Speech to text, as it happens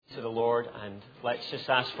to the Lord, and let's just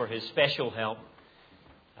ask for His special help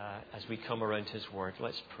as we come around His Word.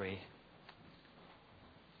 Let's pray.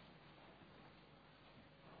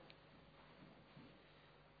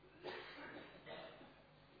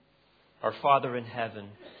 Our Father in heaven,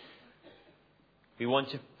 we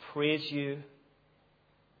want to praise You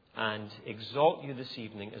and exalt You this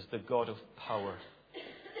evening as the God of power,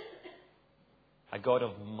 a God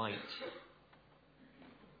of might,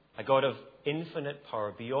 a God of infinite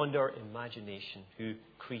power beyond our imagination, who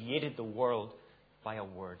created the world by a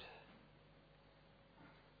word,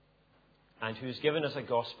 and who's given us a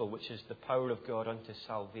gospel which is the power of God unto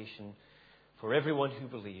salvation for everyone who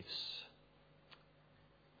believes.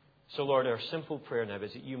 So, Lord, our simple prayer now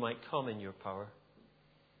is that You might come in Your power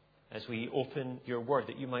as we open Your word,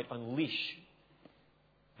 that You might unleash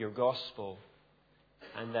Your gospel,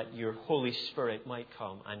 and that Your Holy Spirit might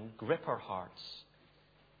come and grip our hearts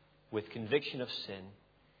with conviction of sin,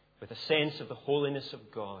 with a sense of the holiness of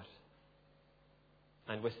God,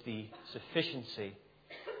 and with the sufficiency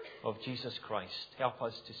of Jesus Christ. Help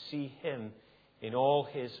us to see Him in all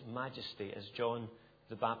His majesty as John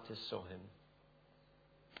the Baptist saw Him.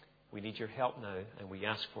 We need Your help now, and we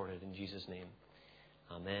ask for it in Jesus' name.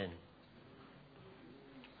 Amen.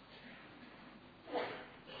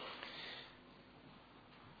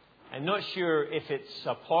 I'm not sure if it's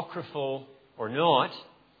apocryphal or not,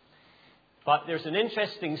 but there's an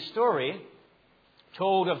interesting story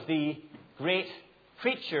told of the great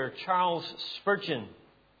preacher Charles Spurgeon.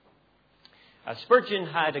 Spurgeon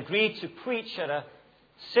had agreed to preach at a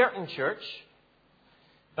certain church,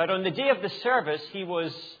 but on the day of the service he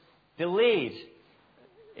was delayed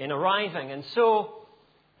in arriving, and so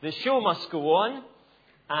the show must go on,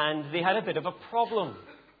 and they had a bit of a problem.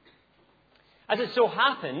 As it so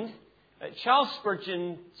happened, Charles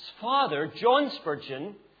Spurgeon's father, John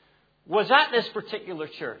Spurgeon, was at this particular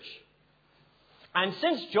church. And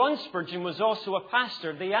since John Spurgeon was also a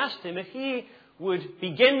pastor, they asked him if he would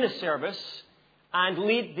begin the service and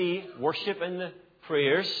lead the worship and the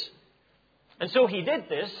prayers. And so he did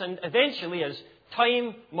this, and eventually, as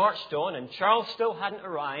time marched on and Charles still hadn't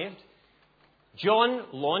arrived, John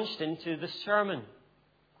launched into the sermon.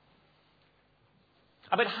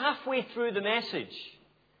 About halfway through the message,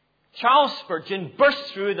 Charles Spurgeon burst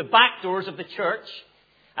through the back doors of the church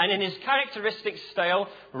and in his characteristic style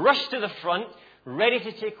rushed to the front, ready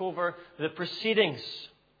to take over the proceedings.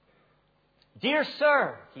 "Dear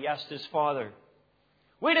sir," he asked his father,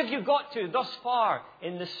 "where have you got to thus far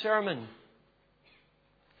in the sermon?"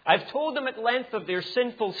 "I've told them at length of their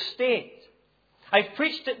sinful state. I've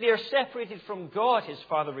preached that they are separated from God," his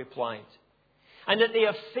father replied, "and that they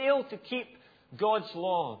have failed to keep God's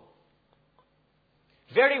law."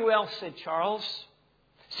 "Very well," said Charles.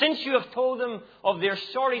 "Since you have told them of their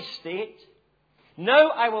sorry state,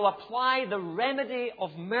 now I will apply the remedy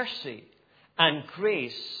of mercy and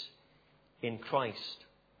grace in Christ."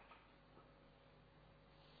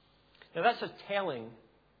 Now that's a telling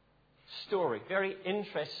story, very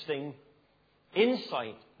interesting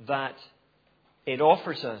insight that it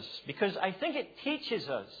offers us, because I think it teaches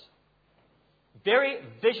us very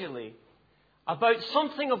visually about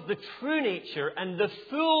something of the true nature and the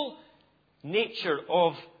full nature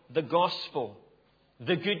of the gospel,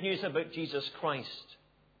 the good news about Jesus Christ.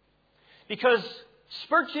 Because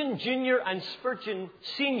Spurgeon Jr. and Spurgeon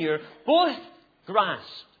Sr. both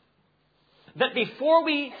grasped that before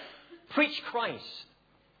we preach Christ,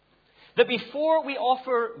 that before we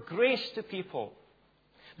offer grace to people,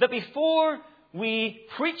 that before we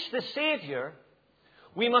preach the Savior,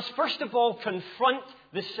 we must first of all confront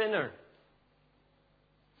the sinner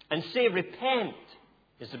and say, "Repent,"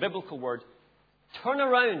 is the biblical word. Turn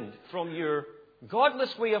around from your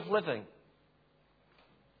godless way of living.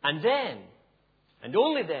 And then, and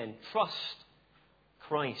only then, trust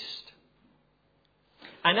Christ.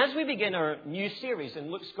 And as we begin our new series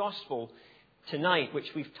in Luke's Gospel tonight,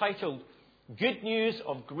 which we've titled "Good News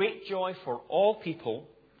of Great Joy for All People,"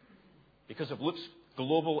 because of Luke's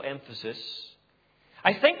global emphasis,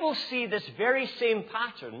 I think we'll see this very same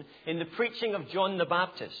pattern in the preaching of John the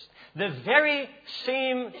Baptist. The very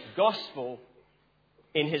same gospel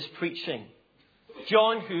in his preaching.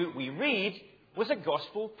 John, who we read, was a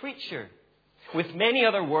gospel preacher. With many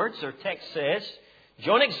other words, our text says,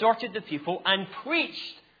 John exhorted the people and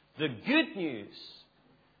preached the good news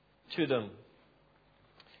to them.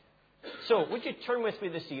 So, would you turn with me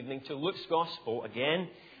this evening to Luke's Gospel again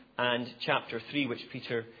and chapter 3, which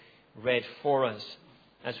Peter read for us,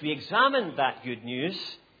 as we examine that good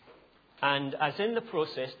news, and as in the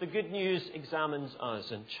process, the good news examines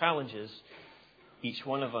us and challenges each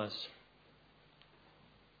one of us.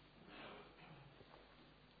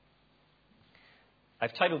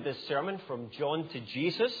 I've titled this sermon, From John to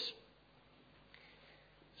Jesus.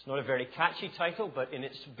 It's not a very catchy title, but in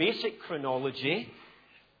its basic chronology,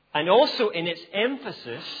 and also in its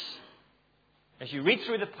emphasis, as you read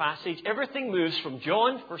through the passage, everything moves from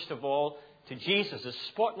John, first of all, to Jesus. The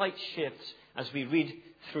spotlight shifts as we read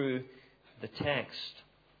through the text.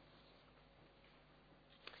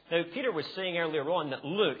 Now, Peter was saying earlier on that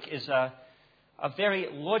Luke is a very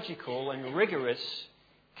logical and rigorous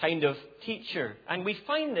kind of teacher. And we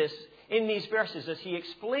find this in these verses as he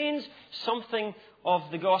explains something of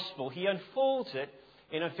the gospel. He unfolds it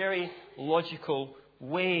in a very logical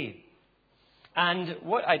way. And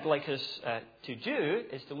what I'd like us to do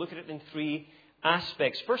is to look at it in three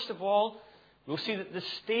aspects. First of all, we'll see that the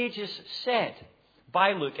stage is set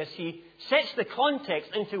by Luke as he sets the context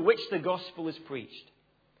into which the gospel is preached.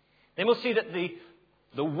 Then we'll see that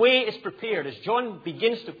the way is prepared as John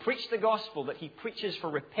begins to preach the gospel, that he preaches for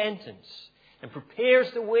repentance and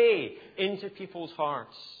prepares the way into people's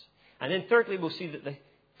hearts. And then thirdly, we'll see that the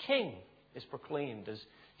King is proclaimed as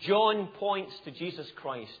John points to Jesus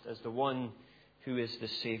Christ as the one who is the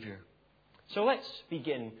Savior. So let's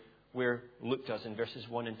begin where Luke does in verses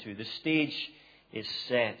 1 and 2. The stage is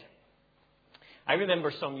set. I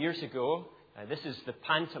remember some years ago, this is the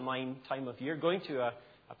pantomime time of year, going to a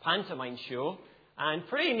pantomime show. And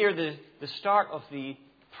pretty near the start of the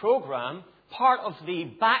program, part of the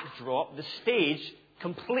backdrop, the stage,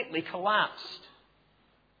 completely collapsed.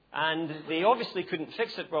 And they obviously couldn't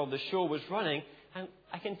fix it while the show was running. And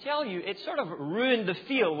I can tell you, it sort of ruined the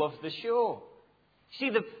feel of the show. See,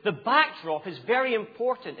 the backdrop is very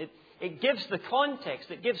important. It gives the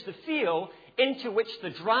context, it gives the feel into which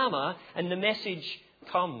the drama and the message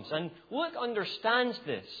comes. And Luke understands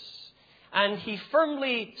this. And he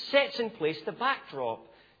firmly sets in place the backdrop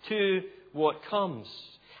to what comes.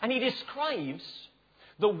 And he describes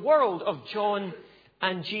the world of John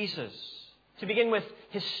and Jesus. To begin with,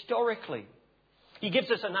 historically, he gives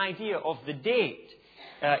us an idea of the date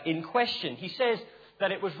in question. He says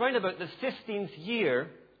that it was round about the 15th year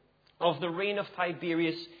of the reign of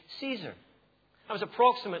Tiberius Caesar. That was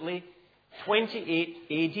approximately 28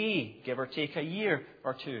 AD, give or take a year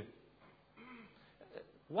or two.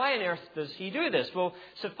 Why on earth does he do this? Well,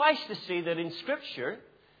 suffice to say that in Scripture,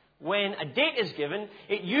 when a date is given,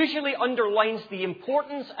 it usually underlines the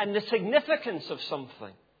importance and the significance of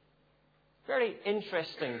something. Very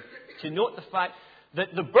interesting to note the fact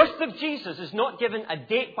that the birth of Jesus is not given a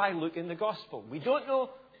date by Luke in the Gospel. We don't know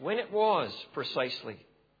when it was precisely.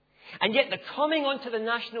 And yet the coming onto the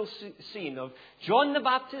national scene of John the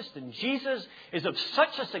Baptist and Jesus is of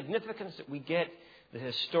such a significance that we get the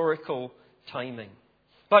historical timing.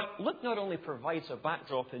 But Luke not only provides a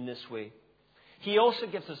backdrop in this way, he also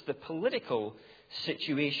gives us the political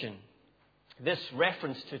situation. This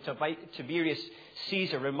reference to Tiberius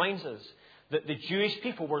Caesar reminds us that the Jewish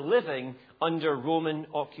people were living under Roman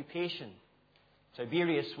occupation.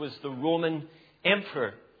 Tiberius was the Roman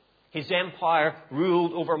emperor. His empire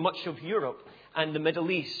ruled over much of Europe and the Middle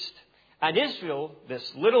East. And Israel,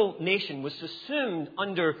 this little nation, was assumed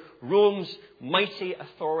under Rome's mighty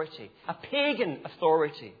authority, a pagan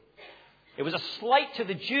authority. It was a slight to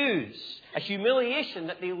the Jews, a humiliation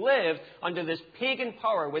that they lived under this pagan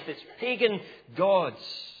power with its pagan gods.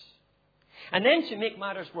 And then to make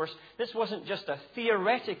matters worse, this wasn't just a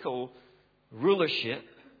theoretical rulership,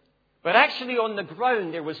 but actually on the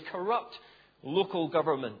ground there was corrupt local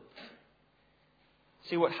government.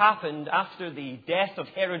 See what happened after the death of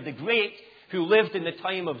Herod the Great, who lived in the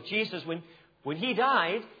time of Jesus. When he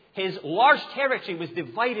died, his large territory was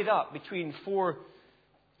divided up between 4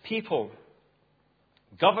 people.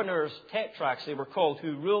 Governors, tetrarchs they were called,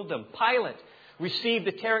 who ruled them. Pilate received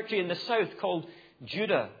the territory in the south called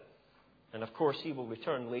Judah. And of course, he will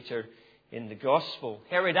return later in the Gospel.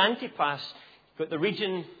 Herod Antipas got the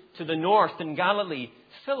region to the north in Galilee.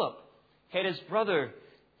 Philip had his brother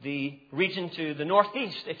the region to the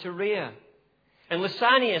northeast, Iturea. And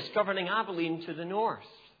Lysanias governing Abilene to the north.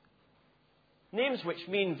 Names which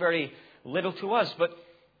mean very little to us, but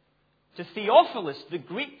to Theophilus, the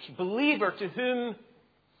Greek believer to whom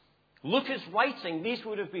Luke is writing, these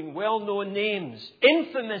would have been well-known names,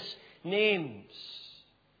 infamous names.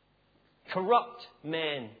 Corrupt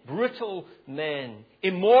men, brutal men,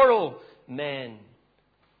 immoral men.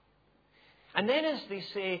 And then, as they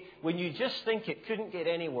say, when you just think it couldn't get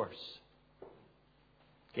any worse,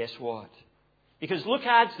 guess what? Because Luke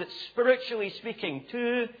adds that spiritually speaking,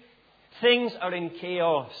 2 things are in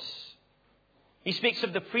chaos. He speaks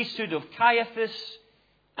of the priesthood of Caiaphas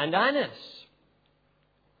and Annas,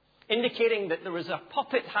 indicating that there was a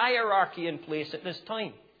puppet hierarchy in place at this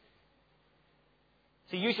time.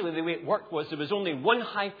 See, usually the way it worked was there was only one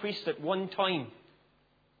high priest at one time.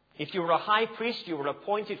 If you were a high priest, you were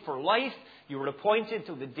appointed for life. You were appointed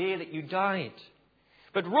till the day that you died.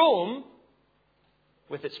 But Rome,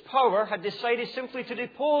 with its power, had decided simply to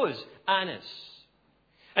depose Annas.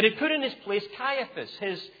 And it put in his place Caiaphas,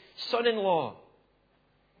 his son-in-law.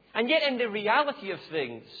 And yet in the reality of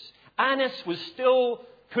things, Annas was still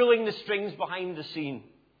pulling the strings behind the scene.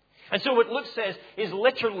 And so what Luke says is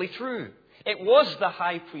literally true. It was the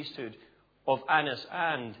high priesthood of Annas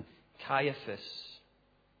and Caiaphas.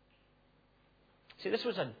 See, this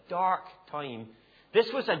was a dark time.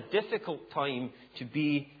 This was a difficult time to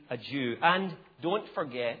be a Jew. And don't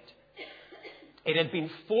forget, it had been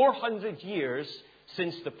 400 years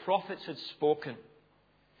since the prophets had spoken.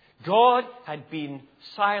 God had been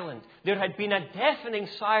silent. There had been a deafening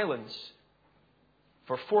silence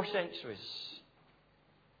for 4 centuries.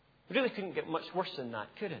 It really couldn't get much worse than that,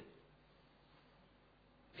 could it?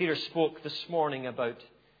 Peter spoke this morning about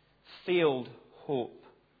failed hope.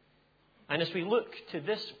 And as we look to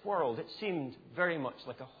this world, it seemed very much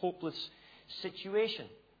like a hopeless situation.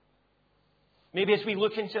 Maybe as we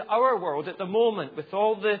look into our world at the moment, with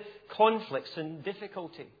all the conflicts and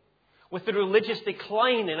difficulty, with the religious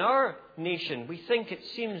decline in our nation, we think it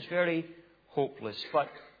seems very hopeless. But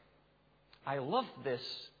I love this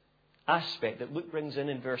aspect that Luke brings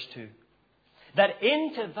in verse 2. That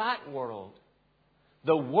into that world,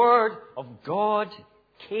 the Word of God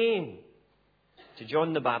came to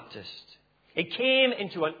John the Baptist. It came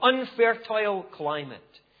into an unfertile climate,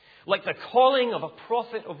 like the calling of a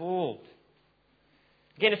prophet of old.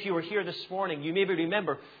 Again, if you were here this morning, you maybe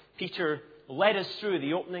remember Peter led us through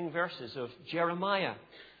the opening verses of Jeremiah.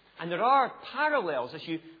 And there are parallels as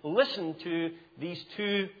you listen to these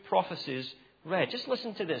two prophecies read. Just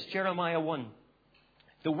listen to this, Jeremiah 1.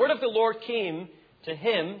 The word of the Lord came to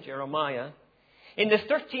him, Jeremiah, in the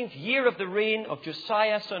 13th year of the reign of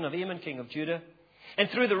Josiah, son of Amon, king of Judah, and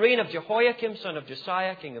through the reign of Jehoiakim, son of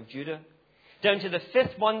Josiah, king of Judah, down to the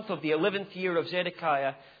 5th month of the 11th year of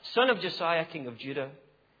Zedekiah, son of Josiah, king of Judah,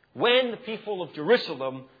 when the people of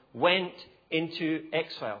Jerusalem went into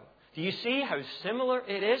exile. Do you see how similar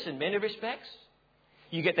it is in many respects?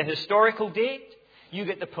 You get the historical date, you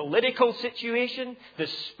get the political situation, the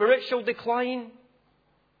spiritual decline.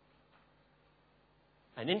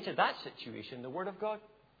 And into that situation, the Word of God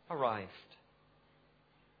arrived.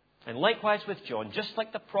 And likewise with John, just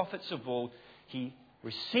like the prophets of old, he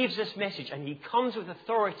receives this message and he comes with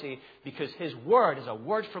authority because his word is a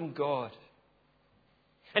word from God.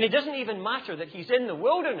 And it doesn't even matter that he's in the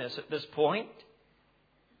wilderness at this point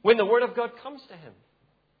when the Word of God comes to him.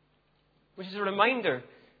 Which is a reminder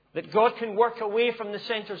that God can work away from the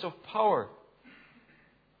centers of power.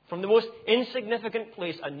 From the most insignificant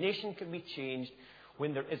place, a nation can be changed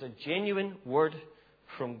when there is a genuine word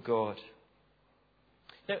from God.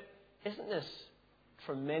 Now, isn't this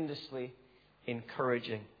tremendously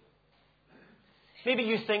encouraging? Maybe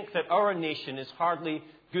you think that our nation is hardly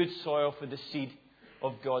good soil for the seed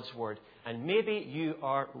of God's Word. And maybe you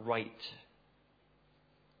are right.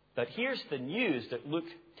 But here's the news that Luke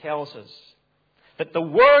tells us. That the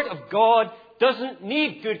Word of God doesn't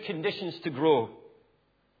need good conditions to grow.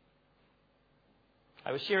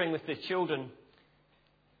 I was sharing with the children,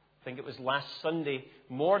 I think it was last Sunday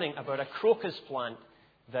morning, about a crocus plant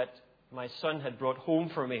that my son had brought home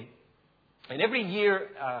for me. And every year,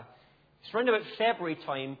 it's around about February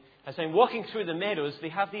time, as I'm walking through the meadows, they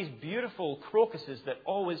have these beautiful crocuses that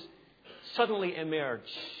always suddenly emerge.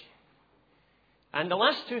 And the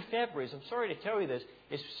last 2 Februaries, I'm sorry to tell you this,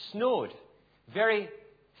 it's snowed. Very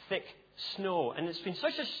thick snow. And it's been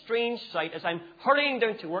such a strange sight as I'm hurrying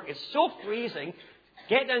down to work. It's so freezing.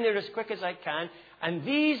 Get down there as quick as I can. And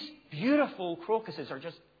these beautiful crocuses are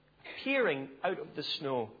just peering out of the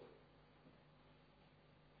snow.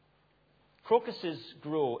 Crocuses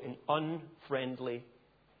grow in unfriendly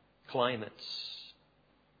climates.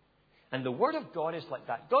 And the Word of God is like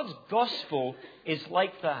that. God's gospel is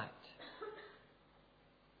like that.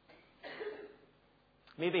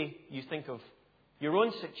 Maybe you think of your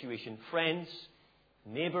own situation, friends,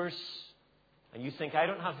 neighbours, and you think, I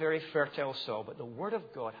don't have very fertile soil, but the Word of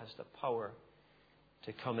God has the power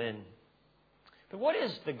to come in. But what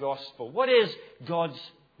is the gospel? What is God's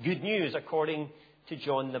good news according to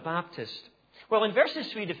John the Baptist? Well, in verses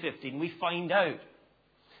 3 to 15, we find out.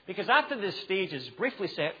 Because after this stage is briefly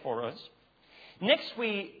set for us, next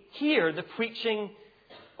we hear the preaching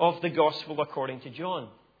of the gospel according to John.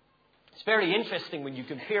 It's very interesting when you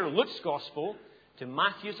compare Luke's gospel to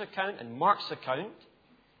Matthew's account and Mark's account.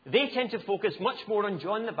 They tend to focus much more on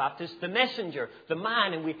John the Baptist, the messenger, the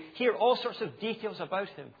man, and we hear all sorts of details about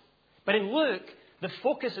him. But in Luke, the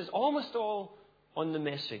focus is almost all on the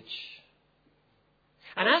message.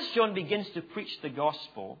 And as John begins to preach the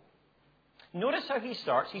gospel, notice how he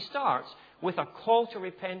starts. He starts with a call to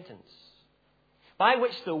repentance, by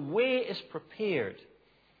which the way is prepared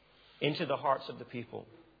into the hearts of the people.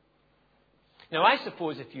 Now, I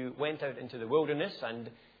suppose if you went out into the wilderness and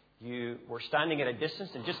you were standing at a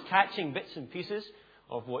distance and just catching bits and pieces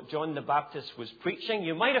of what John the Baptist was preaching,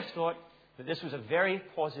 you might have thought that this was a very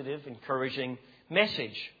positive, encouraging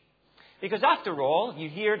message. Because after all, you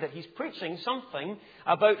hear that he's preaching something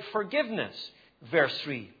about forgiveness, verse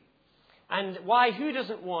 3. And why? Who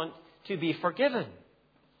doesn't want to be forgiven?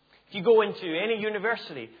 If you go into any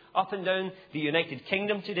university up and down the United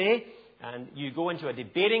Kingdom today, and you go into a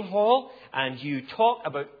debating hall, and you talk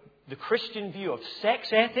about the Christian view of sex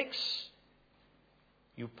ethics,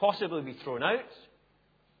 you'll possibly be thrown out.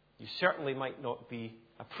 You certainly might not be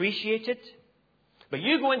appreciated. But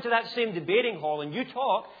you go into that same debating hall and you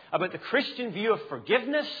talk about the Christian view of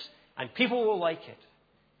forgiveness, and people will like it.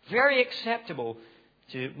 Very acceptable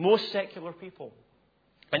to most secular people.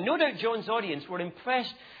 And no doubt John's audience were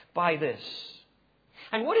impressed by this.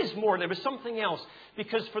 And what is more, there was something else.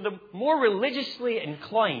 Because for the more religiously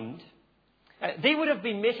inclined, they would have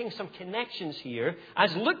been making some connections here,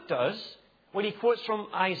 as Luke does when he quotes from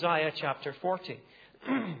Isaiah chapter 40.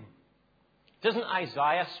 Doesn't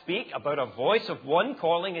Isaiah speak about a voice of one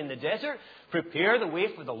calling in the desert, prepare the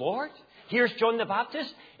way for the Lord? Here's John the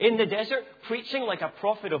Baptist in the desert preaching like a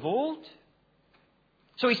prophet of old.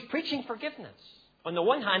 So he's preaching forgiveness on the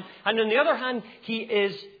one hand, and on the other hand, he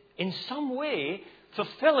is in some way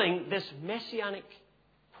fulfilling this messianic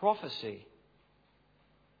prophecy.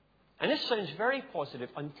 And this sounds very positive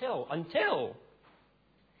until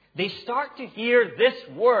they start to hear this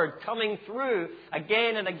word coming through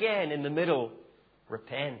again and again in the middle.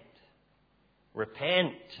 Repent.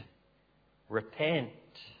 Repent. Repent.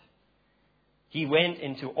 He went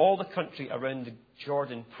into all the country around the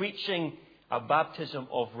Jordan preaching a baptism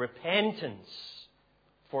of repentance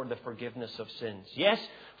for the forgiveness of sins. Yes,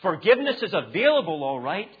 forgiveness is available, all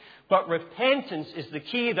right, but repentance is the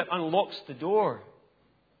key that unlocks the door.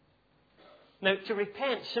 Now, to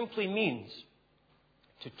repent simply means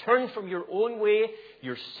to turn from your own way,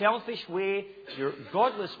 your selfish way, your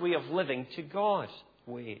godless way of living to God's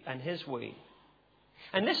way and His way.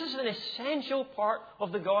 And this is an essential part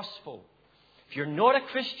of the gospel. If you're not a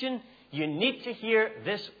Christian, you need to hear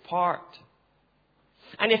this part.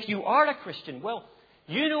 And if you are a Christian, well,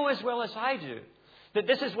 you know as well as I do that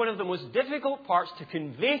this is one of the most difficult parts to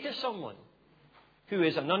convey to someone who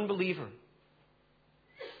is an unbeliever.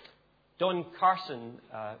 Don Carson,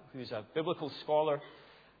 who's a biblical scholar,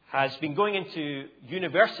 has been going into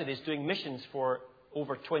universities doing missions for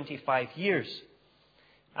over 25 years.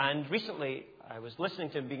 And recently, I was listening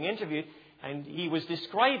to him being interviewed, and he was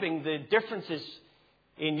describing the differences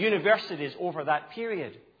in universities over that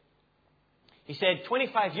period. He said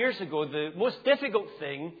 25 years ago, the most difficult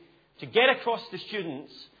thing to get across to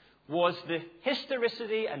students was the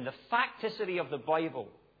historicity and the facticity of the Bible,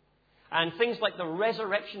 and things like the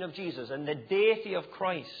resurrection of Jesus and the deity of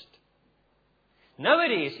Christ.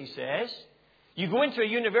 Nowadays, he says, you go into a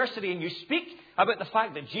university and you speak about the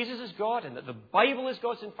fact that Jesus is God and that the Bible is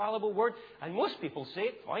God's infallible word, and most people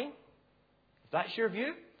say, fine, if that's your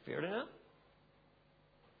view, fair enough.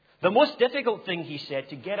 The most difficult thing, he said,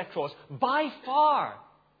 to get across by far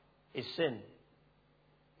is sin.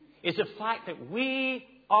 Is the fact that we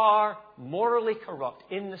are morally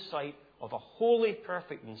corrupt in the sight of a holy,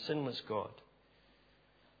 perfect, and sinless God.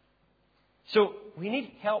 So we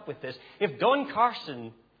need help with this. If Don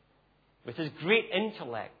Carson, with his great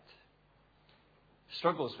intellect,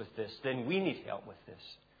 struggles with this, then we need help with this.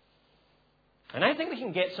 And I think we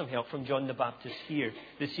can get some help from John the Baptist here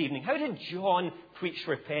this evening. How did John preach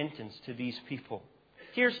repentance to these people?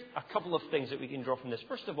 Here's a couple of things that we can draw from this.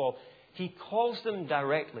 First of all, he calls them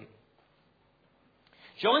directly.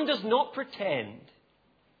 John does not pretend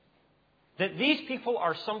that these people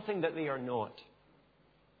are something that they are not.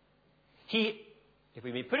 He, if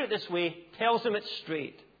we may put it this way, tells them it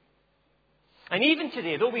straight. And even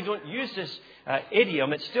today, though we don't use this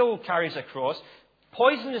idiom, it still carries across.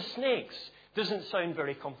 Poisonous snakes doesn't sound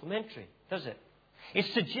very complimentary, does it? It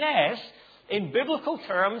suggests, in biblical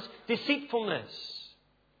terms, deceitfulness.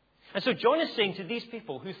 And so John is saying to these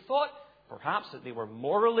people who thought perhaps that they were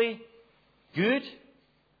morally good,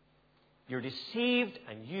 you're deceived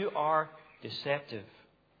and you are deceptive.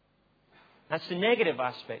 That's the negative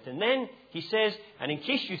aspect. And then he says, and in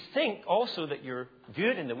case you think also that you're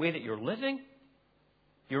good in the way that you're living,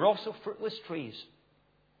 you're also fruitless trees.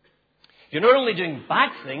 You're not only doing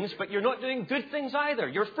bad things, but you're not doing good things either.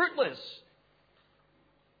 You're fruitless.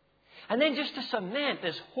 And then just to cement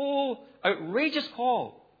this whole outrageous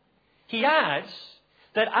call, he adds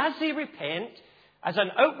that as they repent, as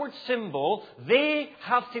an outward symbol, they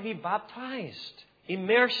have to be baptized,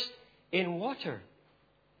 immersed in water.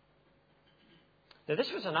 Now,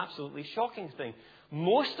 this was an absolutely shocking thing.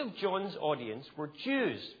 Most of John's audience were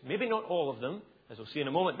Jews. Maybe not all of them, as we'll see in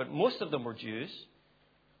a moment, but most of them were Jews.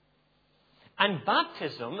 And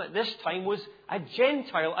baptism at this time was a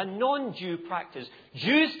Gentile, a non-Jew practice.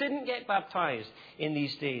 Jews didn't get baptized in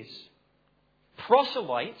these days.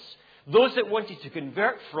 Proselytes, those that wanted to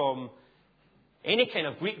convert from any kind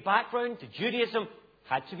of Greek background to Judaism,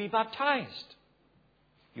 had to be baptized.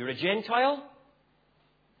 You're a Gentile,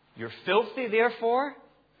 you're filthy therefore,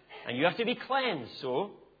 and you have to be cleansed,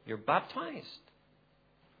 so you're baptized.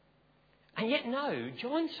 And yet now,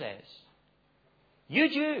 John says, you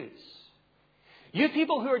Jews, you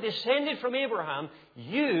people who are descended from Abraham,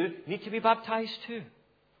 you need to be baptized too.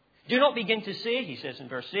 Do not begin to say, he says in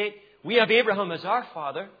verse 8, we have Abraham as our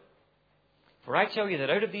father. For I tell you that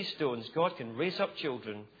out of these stones, God can raise up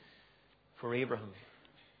children for Abraham.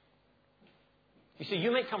 You see,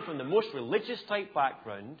 you might come from the most religious type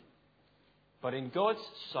background, but in God's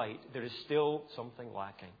sight, there is still something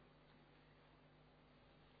lacking.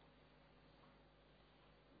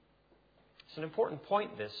 It's an important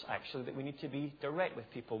point, this, actually, that we need to be direct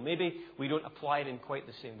with people. Maybe we don't apply it in quite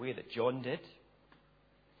the same way that John did.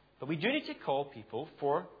 But we do need to call people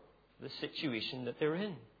for the situation that they're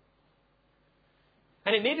in.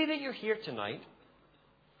 And it may be that you're here tonight,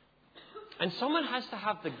 and someone has to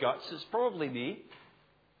have the guts, it's probably me,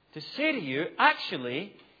 to say to you,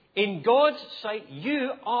 actually, in God's sight,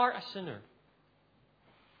 you are a sinner.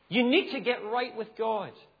 You need to get right with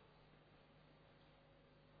God.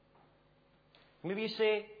 Maybe you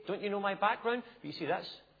say, don't you know my background? But you see, that's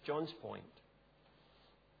John's point.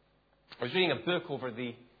 I was reading a book over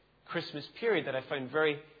the Christmas period that I found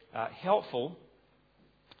very helpful.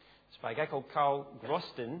 It's by a guy called Carl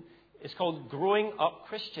Grostin. It's called Growing Up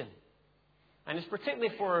Christian. And it's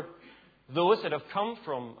particularly for those that have come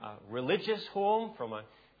from a religious home, from a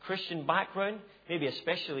Christian background, maybe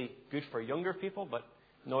especially good for younger people, but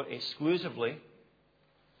not exclusively.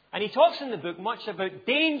 And he talks in the book much about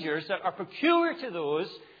dangers that are peculiar to those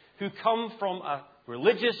who come from a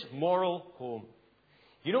religious, moral home.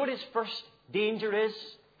 You know what his first danger is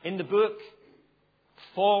in the book?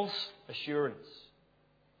 False assurance.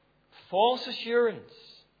 False assurance.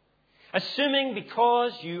 Assuming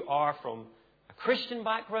because you are from a Christian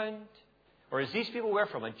background, or as these people were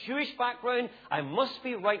from a Jewish background, I must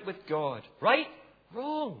be right with God. Right?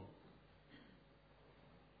 Wrong.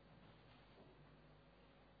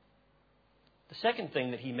 The second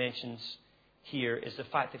thing that he mentions here is the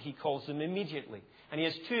fact that he calls them immediately. And he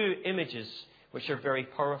has two images which are very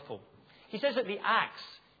powerful. He says that the axe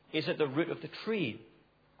is at the root of the tree.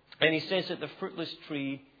 And he says that the fruitless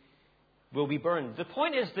tree will be burned. The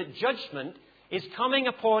point is that judgment is coming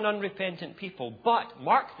upon unrepentant people. But,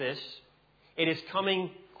 mark this, it is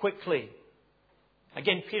coming quickly.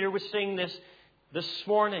 Again, Peter was saying this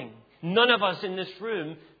morning. None of us in this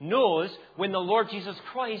room knows when the Lord Jesus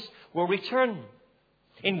Christ will return.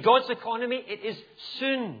 In God's economy, it is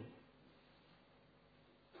soon.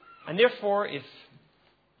 And therefore, if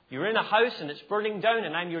you're in a house and it's burning down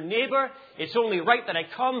and I'm your neighbour, it's only right that I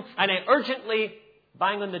come and I urgently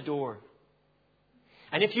bang on the door.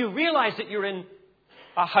 And if you realize that you're in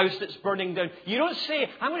a house that's burning down, you don't say,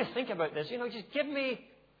 I'm going to think about this. Just give me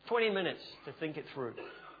 20 minutes to think it through.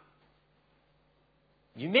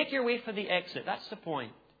 You make your way for the exit. That's the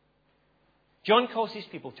point. John calls these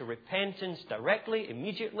people to repentance directly,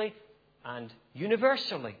 immediately, and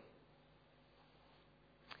universally.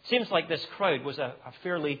 Seems like this crowd was a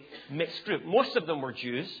fairly mixed group. Most of them were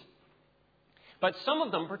Jews. But some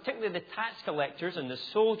of them, particularly the tax collectors and the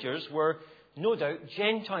soldiers, were no doubt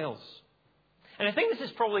Gentiles. And I think this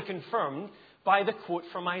is probably confirmed by the quote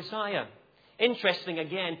from Isaiah. Interesting,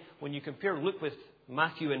 again, when you compare Luke with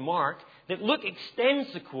Matthew and Mark, that Luke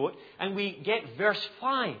extends the quote and we get verse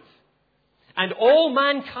 5. And all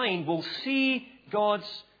mankind will see God's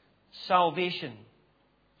salvation.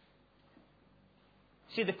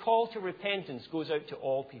 See, the call to repentance goes out to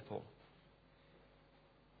all people.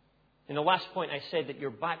 In the last point, I said that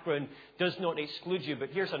your background does not exclude you, but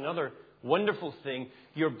here's another wonderful thing.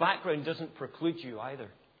 Your background doesn't preclude you either.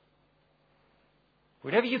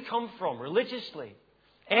 Wherever you come from, religiously,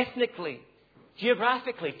 ethnically,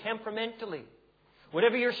 geographically, temperamentally,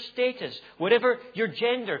 whatever your status, whatever your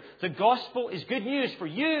gender, the gospel is good news for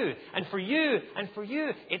you and for you and for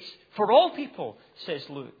you. It's for all people, says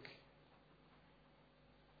Luke.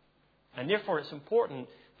 And therefore it's important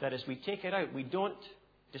that as we take it out, we don't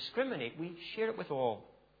discriminate. We share it with all.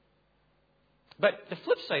 But the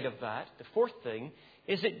flip side of that, the fourth thing,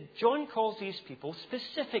 is that John calls these people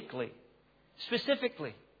specifically.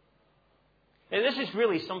 Specifically. And this is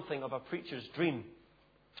really something of a preacher's dream,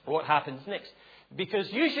 what happens next.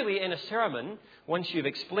 Because usually in a sermon, once you've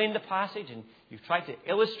explained the passage and you've tried to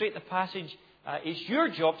illustrate the passage, it's your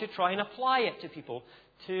job to try and apply it to people,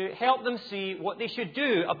 to help them see what they should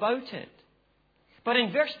do about it. But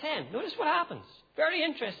in verse 10, notice what happens. Very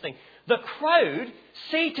interesting. The crowd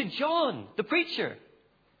say to John, the preacher,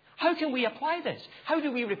 how can we apply this? How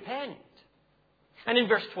do we repent? And in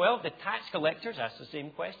verse 12, the tax collectors ask the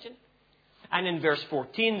same question. And in verse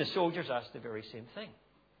 14, the soldiers ask the very same thing.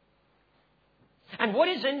 And what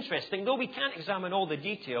is interesting, though we can't examine all the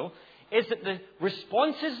detail, is that the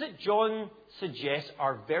responses that John suggests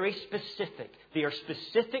are very specific. They are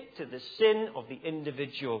specific to the sin of the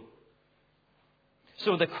individual.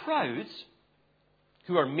 So the crowds,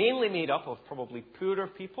 who are mainly made up of probably poorer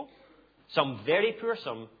people, some very poor,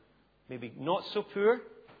 some maybe not so poor,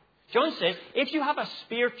 John says, if you have a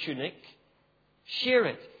spare tunic, share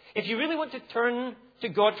it. If you really want to turn to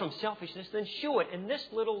God from selfishness, then show it in this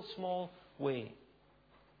little small way.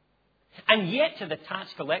 And yet to the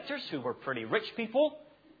tax collectors, who were pretty rich people,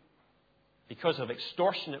 because of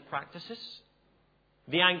extortionate practices,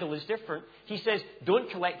 the angle is different. He says, don't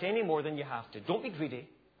collect any more than you have to. Don't be greedy.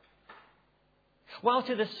 While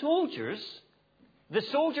to the soldiers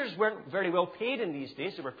weren't very well paid in these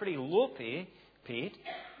days. They were pretty low paid.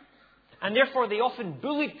 And therefore they often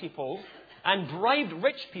bullied people and bribed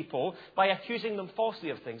rich people by accusing them falsely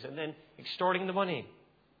of things and then extorting the money.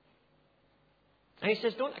 And he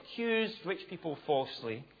says, don't accuse rich people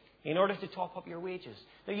falsely in order to top up your wages.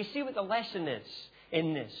 Now you see what the lesson is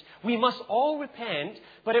in this. We must all repent,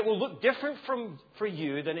 but it will look different for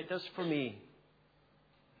you than it does for me.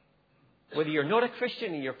 Whether you're not a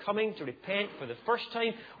Christian and you're coming to repent for the first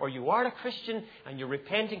time, or you are a Christian and you're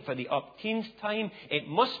repenting for the upteenth time, it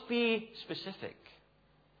must be specific.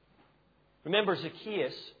 Remember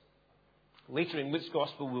Zacchaeus. Later in Luke's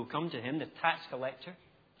Gospel we'll come to him, the tax collector.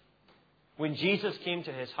 When Jesus came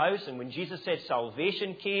to his house and when Jesus said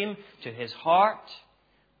salvation came to his heart,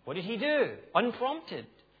 what did he do? Unprompted.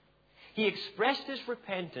 He expressed his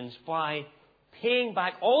repentance by paying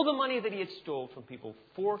back all the money that he had stolen from people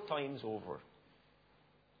 4 times over.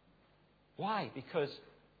 Why? Because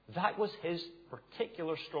that was his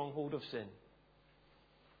particular stronghold of sin.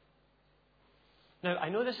 Now, I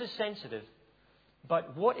know this is sensitive,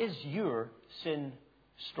 but what is your sin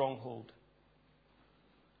stronghold?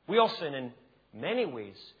 We all sin in many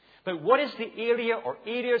ways. But what is the area or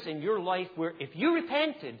areas in your life where if you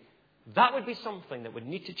repented, that would be something that would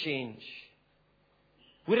need to change?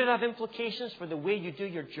 Would it have implications for the way you do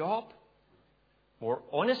your job? More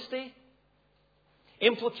honesty?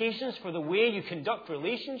 Implications for the way you conduct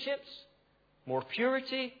relationships? More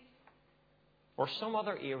purity? Or some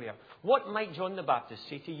other area? What might John the Baptist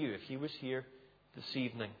say to you if he was here this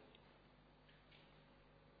evening?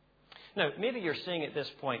 Now, maybe you're saying at this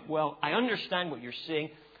point, well, I understand what you're saying.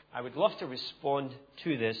 I would love to respond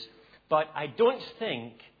to this, but I don't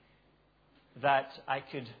think that I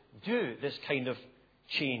could do this kind of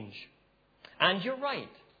change. And you're right.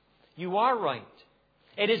 You are right.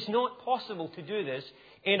 It is not possible to do this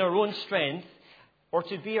in our own strength or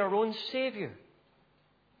to be our own Savior.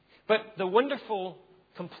 But the wonderful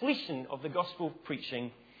completion of the gospel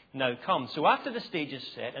preaching now comes. So after the stage is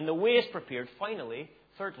set and the way is prepared, finally,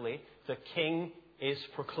 thirdly, the King is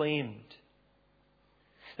proclaimed.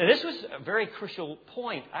 Now this was a very crucial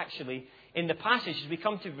point, actually, in the passage as we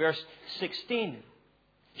come to verse 16.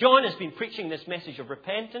 John has been preaching this message of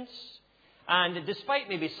repentance, and despite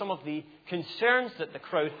maybe some of the concerns that the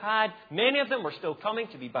crowd had, many of them were still coming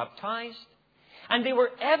to be baptized, and they were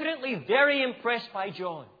evidently very impressed by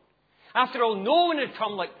John. After all, no one had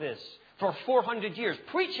come like this for 400 years,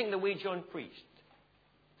 preaching the way John preached,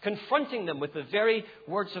 confronting them with the very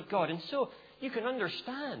words of God. And so you can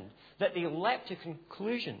understand that they leapt to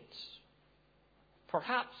conclusions.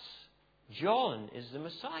 Perhaps John is the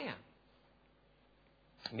Messiah.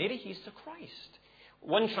 Maybe he's the Christ.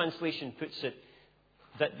 One translation puts it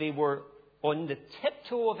that they were on the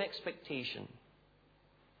tiptoe of expectation.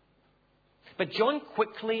 But John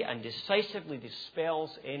quickly and decisively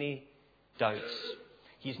dispels any doubts.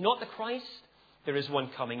 He's not the Christ. There is one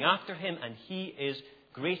coming after him, and he is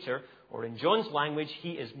greater, or in John's language,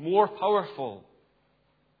 he is more powerful.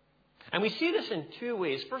 And we see this in 2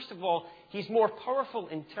 ways. First of all, he's more powerful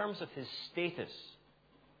in terms of his status.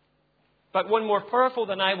 But one more powerful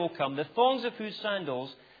than I will come, the thongs of whose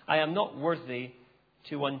sandals I am not worthy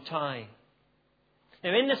to untie.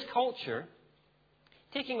 Now, in this culture,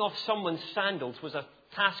 Taking off someone's sandals was a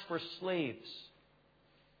task for slaves.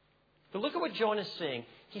 But look at what John is saying.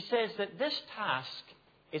 He says that this task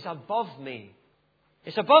is above me.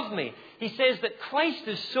 It's above me. He says that Christ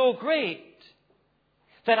is so great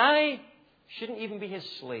that I shouldn't even be his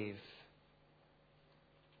slave.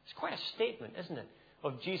 It's quite a statement, isn't it,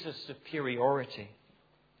 of Jesus' superiority.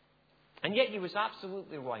 And yet he was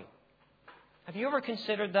absolutely right. Have you ever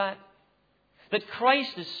considered that? That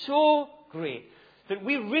Christ is so great that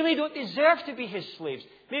we really don't deserve to be his slaves.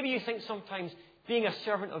 Maybe you think sometimes being a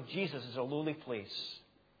servant of Jesus is a lowly place.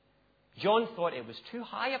 John thought it was too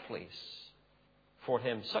high a place for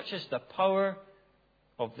him. Such is the power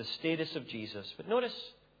of the status of Jesus. But notice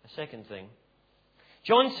a second thing.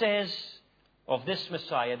 John says of this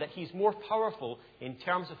Messiah that he's more powerful in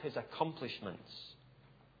terms of his accomplishments.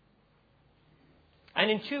 And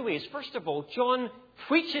in two ways. First of all, John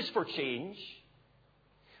preaches for change,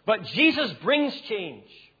 but Jesus brings change.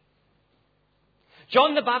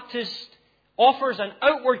 John the Baptist offers an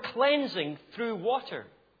outward cleansing through water,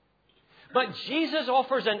 but Jesus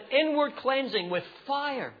offers an inward cleansing with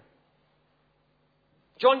fire.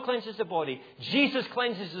 John cleanses the body. Jesus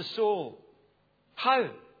cleanses the soul. How?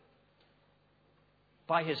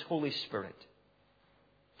 By his Holy Spirit.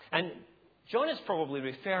 And John is probably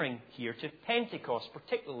referring here to Pentecost,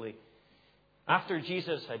 particularly after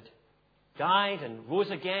Jesus had died and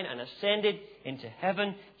rose again and ascended into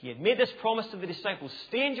heaven. He had made this promise to the disciples,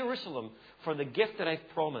 stay in Jerusalem for the gift that I've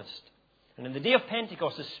promised. And in the day of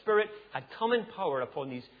Pentecost, the Spirit had come in power upon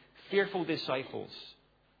these fearful disciples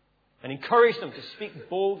and encouraged them to speak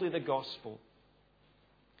boldly the gospel.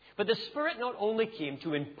 But the Spirit not only came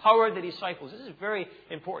to empower the disciples. This is very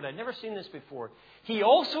important. I'd never seen this before. He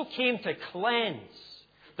also came to cleanse.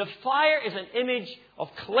 The fire is an image of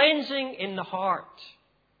cleansing in the heart.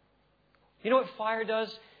 You know what fire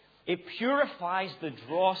does? It purifies the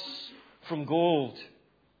dross from gold.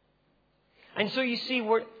 And so you see,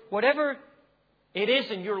 whatever it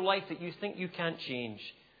is in your life that you think you can't change,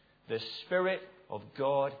 the Spirit of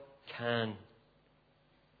God can.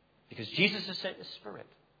 Because Jesus has sent the Spirit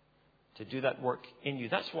to do that work in you.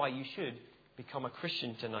 That's why you should become a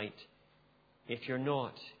Christian tonight if you're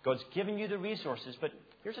not. God's given you the resources. But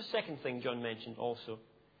here's a second thing John mentioned also.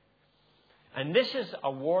 And this is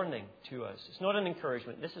a warning to us. It's not an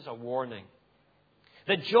encouragement. This is a warning.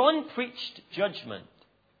 That John preached judgment,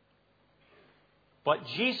 but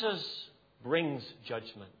Jesus brings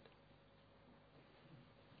judgment.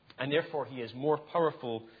 And therefore he is more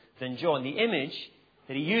powerful than John. The image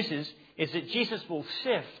that he uses is that Jesus will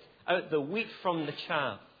sift out the wheat from the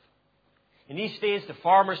chaff. In these days, the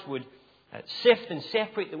farmers would sift and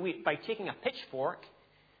separate the wheat by taking a pitchfork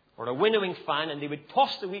or a winnowing fan, and they would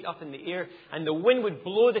toss the wheat up in the air, and the wind would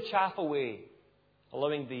blow the chaff away,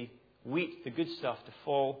 allowing the wheat, the good stuff, to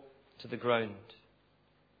fall to the ground.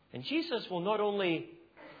 And Jesus will not only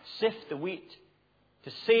sift the wheat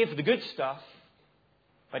to save the good stuff,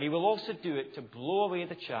 but he will also do it to blow away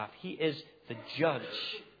the chaff. He is the judge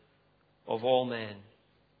of all men.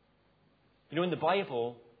 You know, in the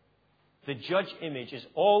Bible, the judge image is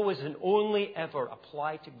always and only ever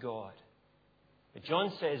applied to God. But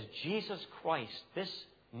John says Jesus Christ, this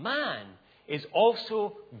man, is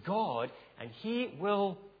also God, and he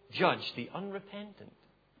will judge the unrepentant.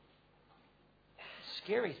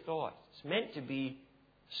 Scary thought. It's meant to be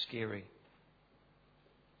scary.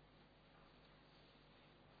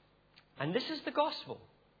 And this is the gospel.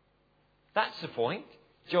 That's the point.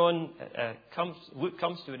 Luke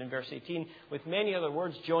comes to it in verse 18. With many other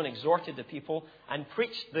words, John exhorted the people and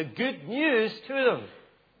preached the good news to them.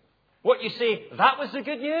 What you say, that was the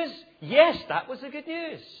good news? Yes, that was the good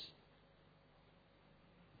news.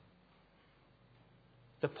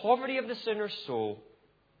 The poverty of the sinner's soul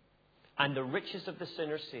and the riches of the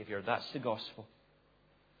sinner's Savior. That's the gospel.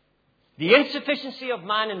 The insufficiency of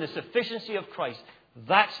man and the sufficiency of Christ.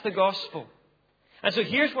 That's the gospel. And so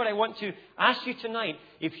here's what I want to ask you tonight.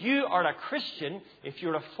 If you are a Christian, if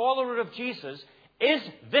you're a follower of Jesus, is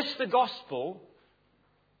this the gospel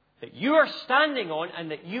that you are standing on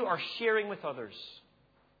and that you are sharing with others?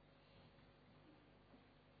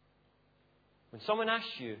 When someone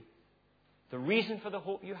asks you the reason for the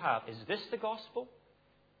hope you have, is this the gospel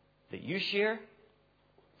that you share?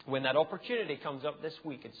 When that opportunity comes up this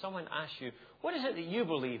week and someone asks you, what is it that you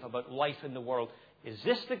believe about life in the world? Is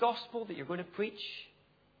this the gospel that you're going to preach?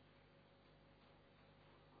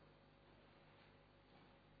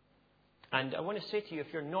 And I want to say to you, if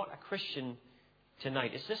you're not a Christian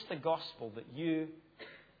tonight, is this the gospel that you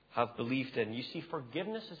have believed in? You see,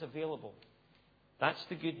 forgiveness is available. That's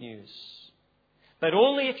the good news. But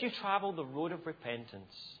only if you travel the road of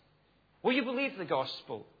repentance. Will you believe the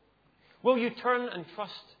gospel? Will you turn and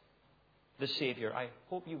trust the Savior? I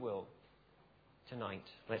hope you will tonight.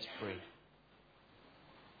 Let's pray.